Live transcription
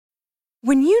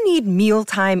When you need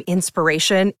mealtime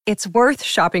inspiration, it's worth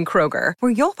shopping Kroger,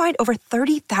 where you'll find over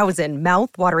 30,000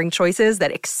 mouth-watering choices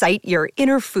that excite your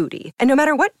inner foodie. And no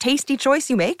matter what tasty choice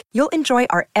you make, you'll enjoy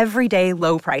our everyday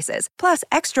low prices, plus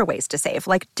extra ways to save,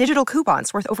 like digital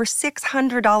coupons worth over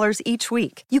 $600 each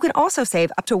week. You can also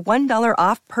save up to $1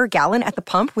 off per gallon at the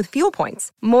pump with fuel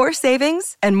points. More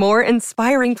savings and more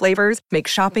inspiring flavors make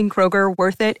shopping Kroger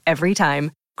worth it every time.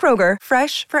 Kroger,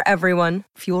 fresh for everyone.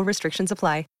 Fuel restrictions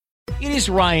apply. It is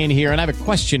Ryan here, and I have a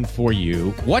question for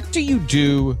you. What do you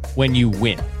do when you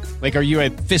win? Like, are you a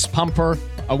fist pumper,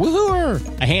 a woo-hooer,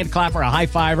 a hand clapper, a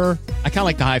high-fiver? I kind of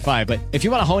like the high-five, but if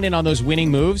you want to hone in on those winning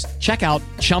moves, check out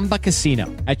Chumba Casino.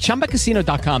 At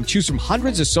ChumbaCasino.com, choose from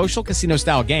hundreds of social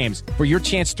casino-style games for your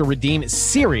chance to redeem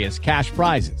serious cash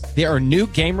prizes. There are new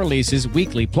game releases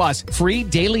weekly, plus free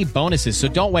daily bonuses, so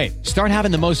don't wait. Start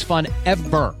having the most fun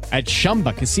ever at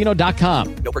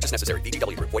ChumbaCasino.com. No purchase necessary.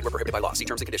 VGW Group. Void where prohibited by law. See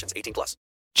terms and conditions. 18+.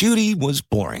 Judy was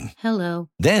boring. Hello.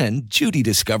 Then Judy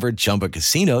discovered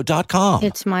ChumbaCasino.com.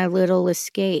 It's my little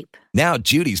escape. Now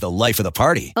Judy's the life of the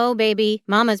party. Oh, baby,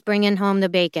 mama's bringing home the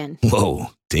bacon. Whoa,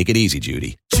 take it easy,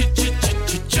 Judy.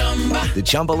 The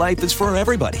Chumba life is for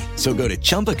everybody. So go to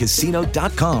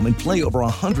ChumbaCasino.com and play over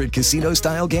 100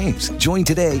 casino-style games. Join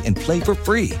today and play for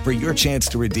free for your chance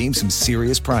to redeem some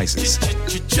serious prizes.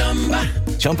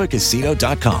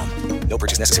 ChumbaCasino.com. No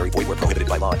purchase necessary. Void where prohibited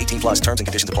by law. 18+. Terms and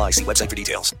conditions apply. See website for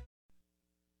details.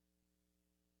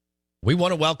 We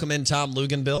want to welcome in Tom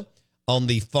Luginbill on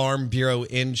the Farm Bureau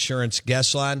Insurance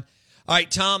guest line. All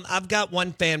right, Tom, I've got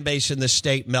one fan base in the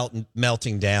state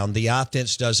melting down. The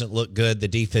offense doesn't look good. The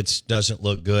defense doesn't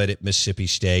look good at Mississippi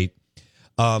State.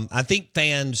 I think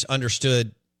fans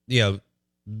understood, LSU's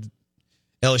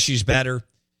better.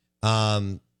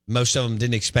 Most of them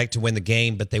didn't expect to win the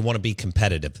game, but they want to be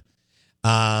competitive.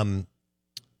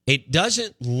 It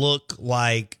doesn't look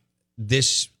like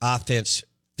this offense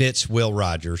fits Will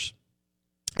Rogers.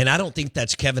 And I don't think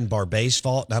that's Kevin Barbay's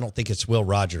fault, and I don't think it's Will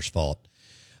Rogers' fault.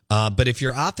 But if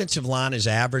your offensive line is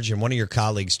average, and one of your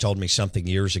colleagues told me something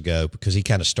years ago, because he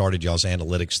kind of started y'all's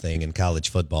analytics thing in college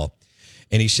football,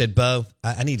 and he said, Bo,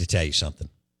 I need to tell you something.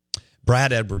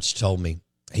 Brad Edwards told me,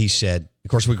 he said,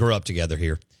 of course, we grew up together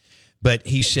here, but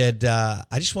he said, I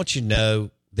just want you to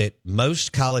know that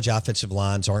most college offensive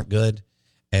lines aren't good,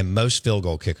 and most field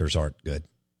goal kickers aren't good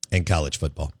in college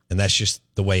football. And that's just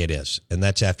the way it is. And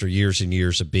that's after years and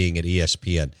years of being at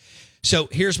ESPN. So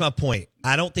here's my point.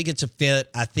 I don't think it's a fit.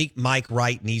 I think Mike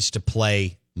Wright needs to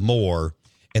play more,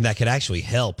 and that could actually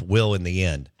help Will in the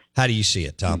end. How do you see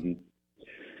it, Tom? Mm-hmm.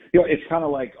 It's kind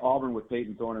of like Auburn with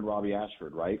Peyton Thorne and Robbie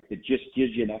Ashford, right? It just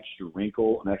gives you an extra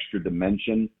wrinkle, an extra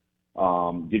dimension,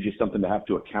 gives you something to have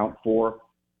to account for,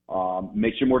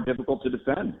 makes you more difficult to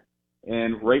defend.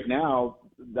 And right now,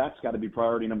 that's got to be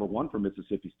priority number one for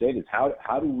Mississippi State is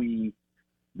how do we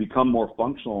become more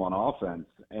functional on offense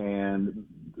and,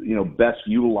 best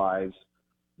utilize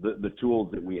the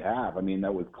tools that we have. I mean,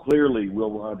 that was clearly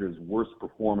Will Rogers' worst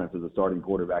performance as a starting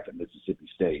quarterback at Mississippi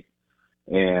State.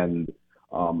 And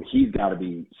he's got to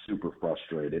be super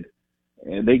frustrated.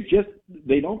 And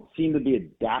they don't seem to be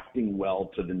adapting well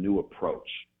to the new approach.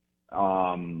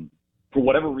 For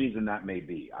whatever reason that may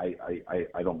be.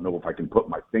 I don't know if I can put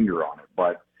my finger on it,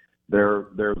 but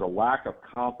there's a lack of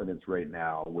confidence right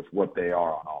now with what they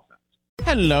are on offense.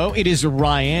 Hello, it is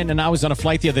Ryan, and I was on a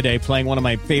flight the other day playing one of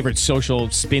my favorite social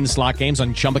spin slot games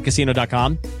on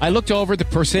ChumbaCasino.com. I looked over at the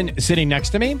person sitting next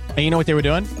to me, and you know what they were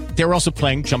doing? They were also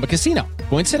playing Chumba Casino.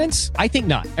 Coincidence? I think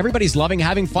not. Everybody's loving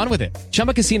having fun with it.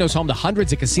 Chumba Casino is home to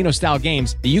hundreds of casino-style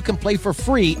games that you can play for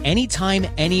free anytime,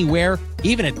 anywhere,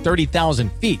 even at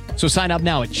 30,000 feet. So sign up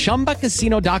now at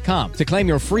ChumbaCasino.com to claim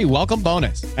your free welcome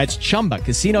bonus. That's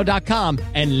ChumbaCasino.com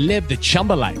and live the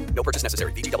Chumba life. No purchase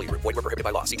necessary. VGW Group. Void where prohibited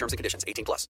by law. See terms and conditions.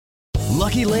 18+.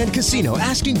 Lucky Land Casino,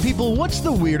 asking people, what's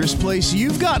the weirdest place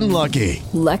you've gotten lucky?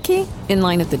 Lucky? In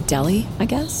line at the deli, I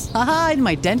guess? Aha, in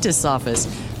my dentist's office.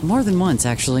 More than once,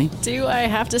 actually. Do I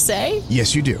have to say?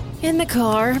 Yes, you do. In the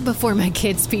car before my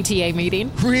kids' PTA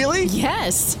meeting. Really?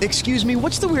 Yes. Excuse me,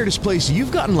 what's the weirdest place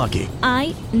you've gotten lucky?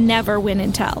 I never win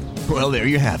and tell. Well, there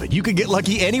you have it. You can get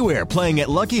lucky anywhere, playing at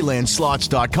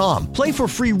LuckyLandSlots.com. Play for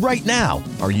free right now.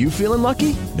 Are you feeling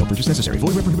lucky? No purchase necessary. Void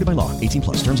where prohibited by law.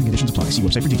 18+. Terms and conditions apply. See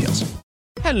website for details.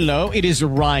 Hello, it is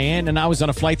Ryan, and I was on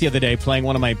a flight the other day playing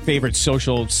one of my favorite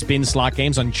social spin slot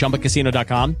games on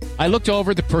ChumbaCasino.com. I looked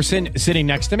over at the person sitting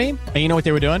next to me, and you know what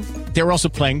they were doing? They were also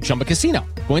playing Chumba Casino.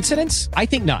 Coincidence? I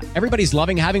think not. Everybody's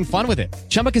loving having fun with it.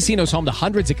 Chumba Casino is home to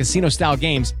hundreds of casino-style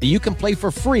games that you can play for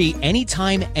free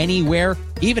anytime, anywhere,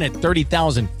 even at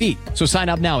 30,000 feet. So sign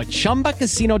up now at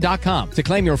ChumbaCasino.com to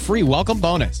claim your free welcome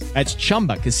bonus. That's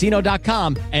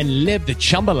ChumbaCasino.com and live the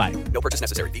Chumba life. No purchase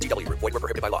necessary. VGW. Void where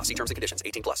prohibited by law. See terms and conditions.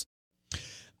 18+.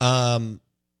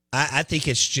 I think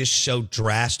it's just so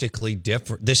drastically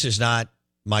different. This is not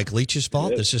Mike Leach's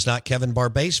fault. This is not Kevin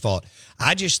Barbet's fault.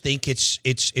 I just think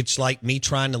it's like me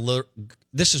trying to look.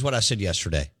 This is what I said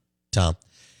yesterday, Tom.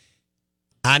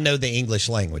 I know the English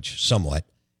language somewhat,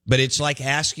 but it's like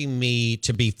asking me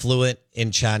to be fluent in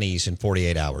Chinese in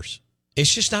 48 hours.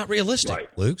 It's just not realistic, right.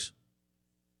 Luke's.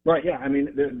 Right, yeah. I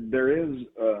mean, there is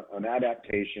an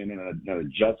adaptation and an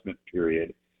adjustment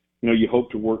period. You know, you hope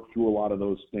to work through a lot of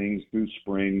those things through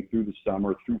spring, through the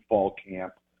summer, through fall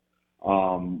camp.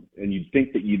 And you'd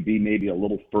think that you'd be maybe a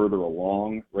little further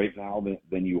along right now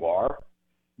than you are.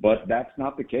 But that's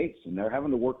not the case. And they're having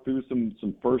to work through some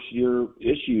first-year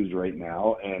issues right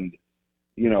now. And,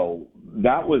 you know,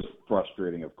 that was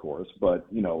frustrating, of course. But,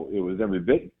 you know, it was every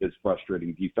bit as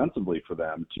frustrating defensively for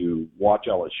them to watch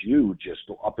LSU just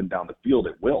go up and down the field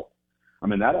at will. I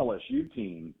mean, that LSU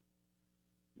team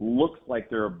looks like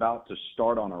they're about to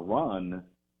start on a run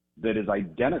that is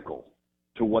identical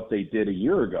to what they did a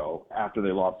year ago after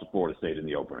they lost to Florida State in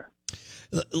the opener.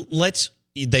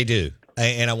 They do.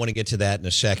 And I want to get to that in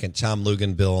a second. Tom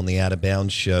Luginbill on the Out of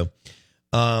Bounds show.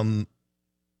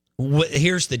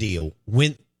 Here's the deal.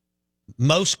 When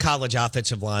most college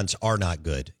offensive lines are not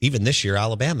good, even this year,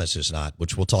 Alabama's is not,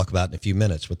 which we'll talk about in a few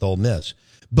minutes with Ole Miss.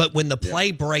 But when the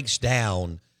play breaks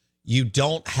down, you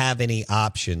don't have any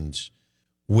options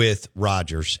with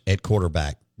Rodgers at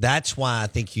quarterback. That's why I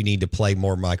think you need to play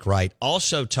more Mike Wright.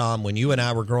 Also, Tom, when you and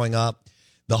I were growing up,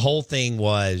 the whole thing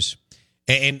was,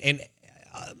 and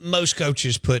most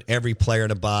coaches put every player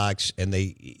in a box, and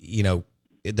they, you know,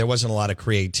 there wasn't a lot of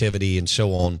creativity and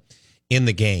so on in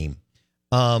the game.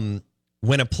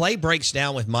 When a play breaks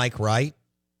down with Mike Wright,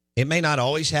 it may not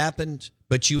always happen,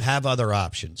 but you have other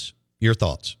options. Your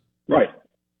thoughts? Right.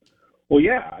 Well,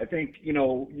 yeah, I think, you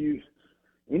know,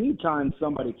 anytime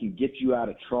somebody can get you out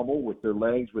of trouble with their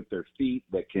legs, with their feet,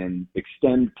 that can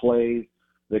extend plays,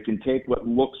 that can take what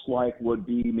looks like would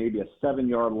be maybe a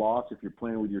 7-yard loss if you're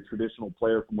playing with your traditional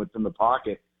player from within the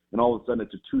pocket, and all of a sudden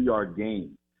it's a 2-yard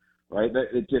gain, right?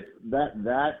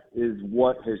 That is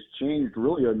what has changed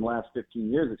really in the last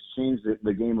 15 years. It's changed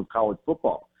the game of college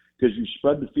football because you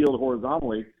spread the field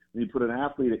horizontally and you put an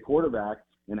athlete at quarterback,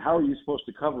 and how are you supposed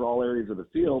to cover all areas of the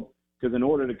field? Because in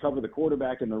order to cover the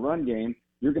quarterback in the run game,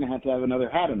 you're going to have another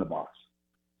hat in the box.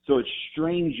 So it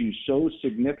strains you so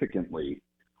significantly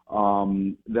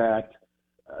that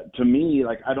to me,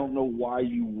 like, I don't know why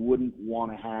you wouldn't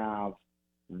want to have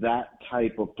that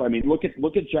type of. I mean, look at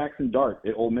Jackson Dart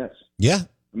at Ole Miss. Yeah.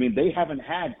 I mean, they haven't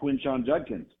had Quinshon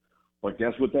Judkins, but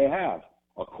guess what they have?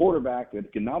 A quarterback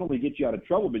that can not only get you out of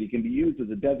trouble, but he can be used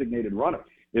as a designated runner.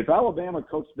 If Alabama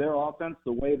coached their offense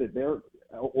the way that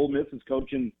Ole Miss is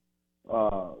coaching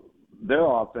their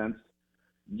offense,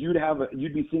 you'd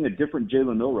be seeing a different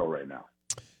Jalen Milroe right now.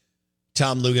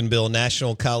 Tom Luginbill,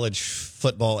 national college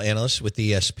football analyst with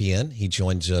ESPN. He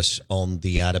joins us on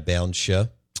the Out of Bounds show.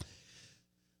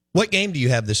 What game do you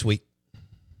have this week?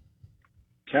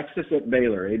 Texas at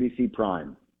Baylor, ABC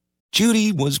Prime.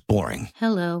 Judy was boring.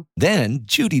 Hello. Then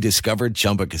Judy discovered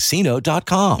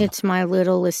ChumbaCasino.com. It's my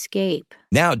little escape.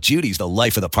 Now Judy's the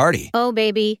life of the party. Oh,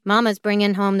 baby, mama's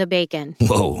bringing home the bacon.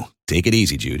 Whoa, take it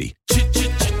easy, Judy.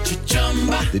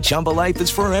 The Chumba life is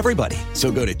for everybody. So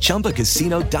go to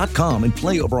ChumbaCasino.com and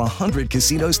play over 100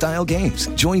 casino-style games.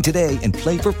 Join today and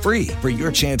play for free for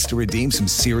your chance to redeem some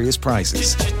serious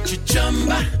prizes.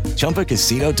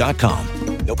 ChumbaCasino.com.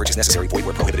 No purchase necessary. Void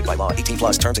where prohibited by law.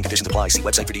 18+ terms and conditions apply. See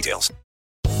website for details.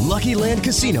 Lucky Land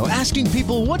Casino, asking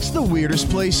people, what's the weirdest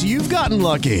place you've gotten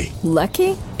lucky?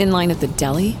 Lucky? In line at the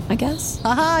deli, I guess?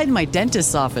 Aha, in my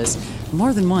dentist's office.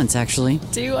 More than once, actually.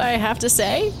 Do I have to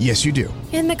say? Yes, you do.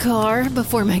 In the car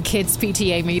before my kids'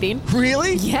 PTA meeting.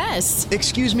 Really? Yes.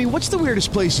 Excuse me, what's the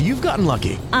weirdest place you've gotten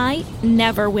lucky? I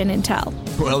never win and tell.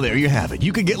 Well, there you have it.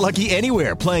 You can get lucky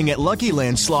anywhere, playing at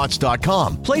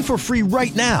LuckyLandSlots.com. Play for free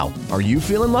right now. Are you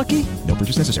feeling lucky? No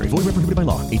purchase necessary. Void where prohibited by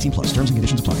law. 18+. Terms and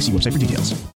conditions apply. See website for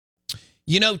details.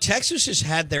 You know, Texas has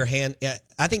had their hand.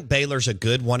 I think Baylor's a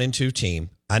good 1-2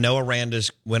 team. I know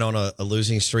Aranda's went on a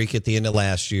losing streak at the end of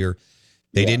last year.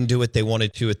 They didn't do what they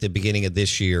wanted to at the beginning of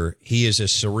this year. He is a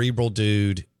cerebral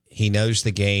dude. He knows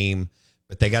the game.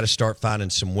 but they got to start finding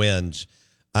some wins.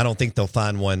 I don't think they'll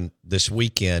find one this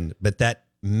weekend, but that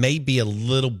may be a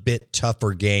little bit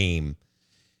tougher game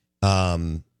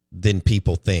than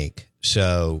people think.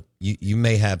 So you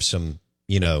may have some,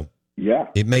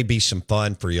 it may be some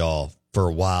fun for y'all for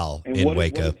a while and in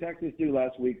Waco. What did Texas do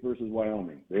last week versus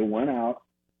Wyoming? They went out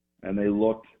and they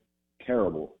looked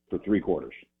terrible for 3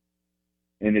 quarters.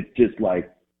 And it's just like,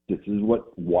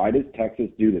 why does Texas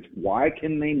do this? Why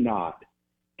can they not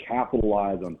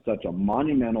capitalize on such a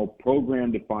monumental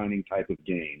program-defining type of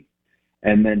game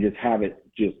and then just have it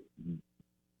just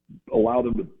allow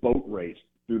them to boat race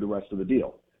through the rest of the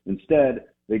deal? Instead,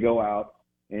 they go out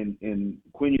and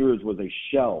Quinn Ewers was a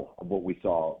shell of what we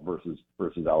saw versus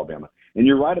Alabama. And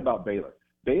you're right about Baylor.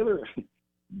 Baylor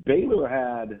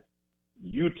had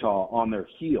Utah on their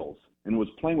heels and was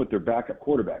playing with their backup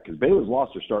quarterback because Baylor's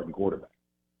lost their starting quarterback.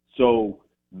 So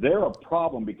they're a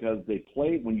problem because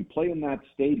when you play in that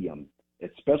stadium,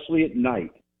 especially at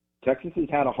night, Texas has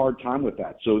had a hard time with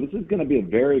that. So this is going to be a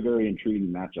very, very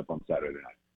intriguing matchup on Saturday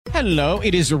night. Hello,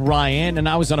 it is Ryan, and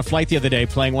I was on a flight the other day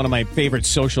playing one of my favorite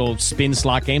social spin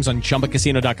slot games on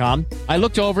ChumbaCasino.com. I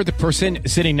looked over at the person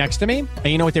sitting next to me, and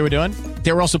you know what they were doing?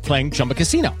 They were also playing Chumba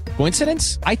Casino.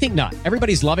 Coincidence? I think not.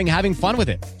 Everybody's loving having fun with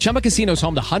it. Chumba Casino is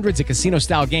home to hundreds of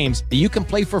casino-style games that you can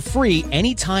play for free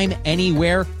anytime,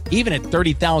 anywhere, even at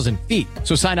 30,000 feet.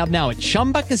 So sign up now at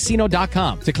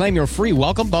ChumbaCasino.com to claim your free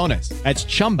welcome bonus. That's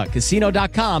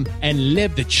ChumbaCasino.com and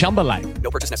live the Chumba life. No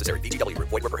purchase necessary. VGW.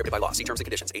 Void were prohibited by law. See terms and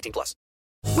conditions. 18+.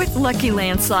 With Lucky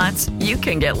Land Slots, you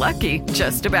can get lucky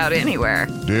just about anywhere.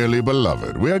 Dearly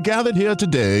beloved, we are gathered here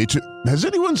today to... Has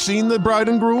anyone seen the bride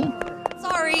and groom?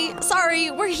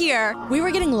 Sorry, we're here. We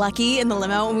were getting lucky in the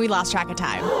limo and we lost track of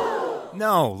time.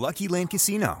 No, Lucky Land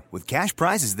Casino, with cash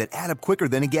prizes that add up quicker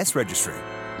than a guest registry.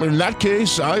 In that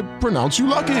case, I pronounce you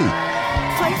lucky.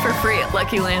 Play for free at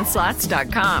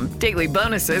LuckyLandSlots.com. Daily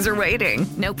bonuses are waiting.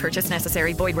 No purchase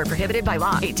necessary. Void where prohibited by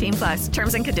law. 18+.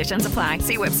 Terms and conditions apply.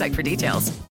 See website for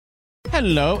details.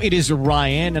 Hello, it is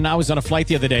Ryan, and I was on a flight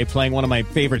the other day playing one of my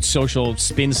favorite social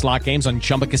spin slot games on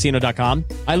ChumbaCasino.com.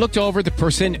 I looked over at the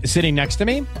person sitting next to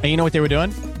me, and you know what they were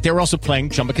doing? They were also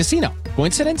playing Chumba Casino.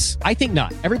 Coincidence? I think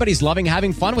not. Everybody's loving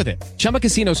having fun with it. Chumba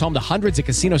Casino is home to hundreds of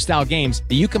casino-style games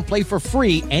that you can play for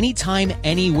free anytime,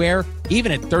 anywhere,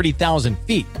 even at 30,000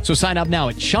 feet. So sign up now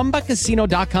at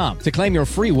ChumbaCasino.com to claim your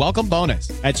free welcome bonus.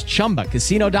 That's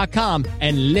ChumbaCasino.com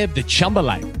and live the Chumba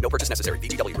life. No purchase necessary.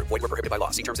 VGW. Void were prohibited by law.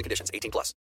 See terms and conditions.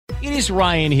 18+. It is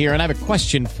Ryan here, and I have a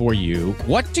question for you.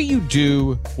 What do you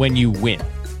do when you win?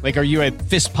 Like, are you a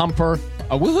fist pumper,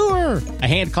 a woohooer, a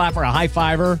hand clapper, a high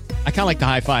fiver? I kind of like the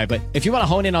high five, but if you want to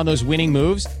hone in on those winning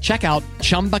moves, check out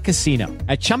Chumba Casino.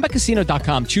 At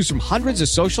ChumbaCasino.com, choose from hundreds of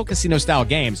social casino-style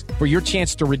games for your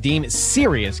chance to redeem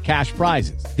serious cash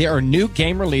prizes. There are new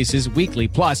game releases weekly,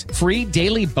 plus free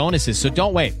daily bonuses, so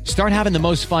don't wait. Start having the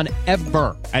most fun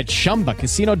ever at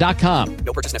ChumbaCasino.com.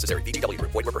 No purchase necessary. VGW.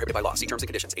 Void were prohibited by law. See terms and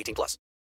conditions. 18+.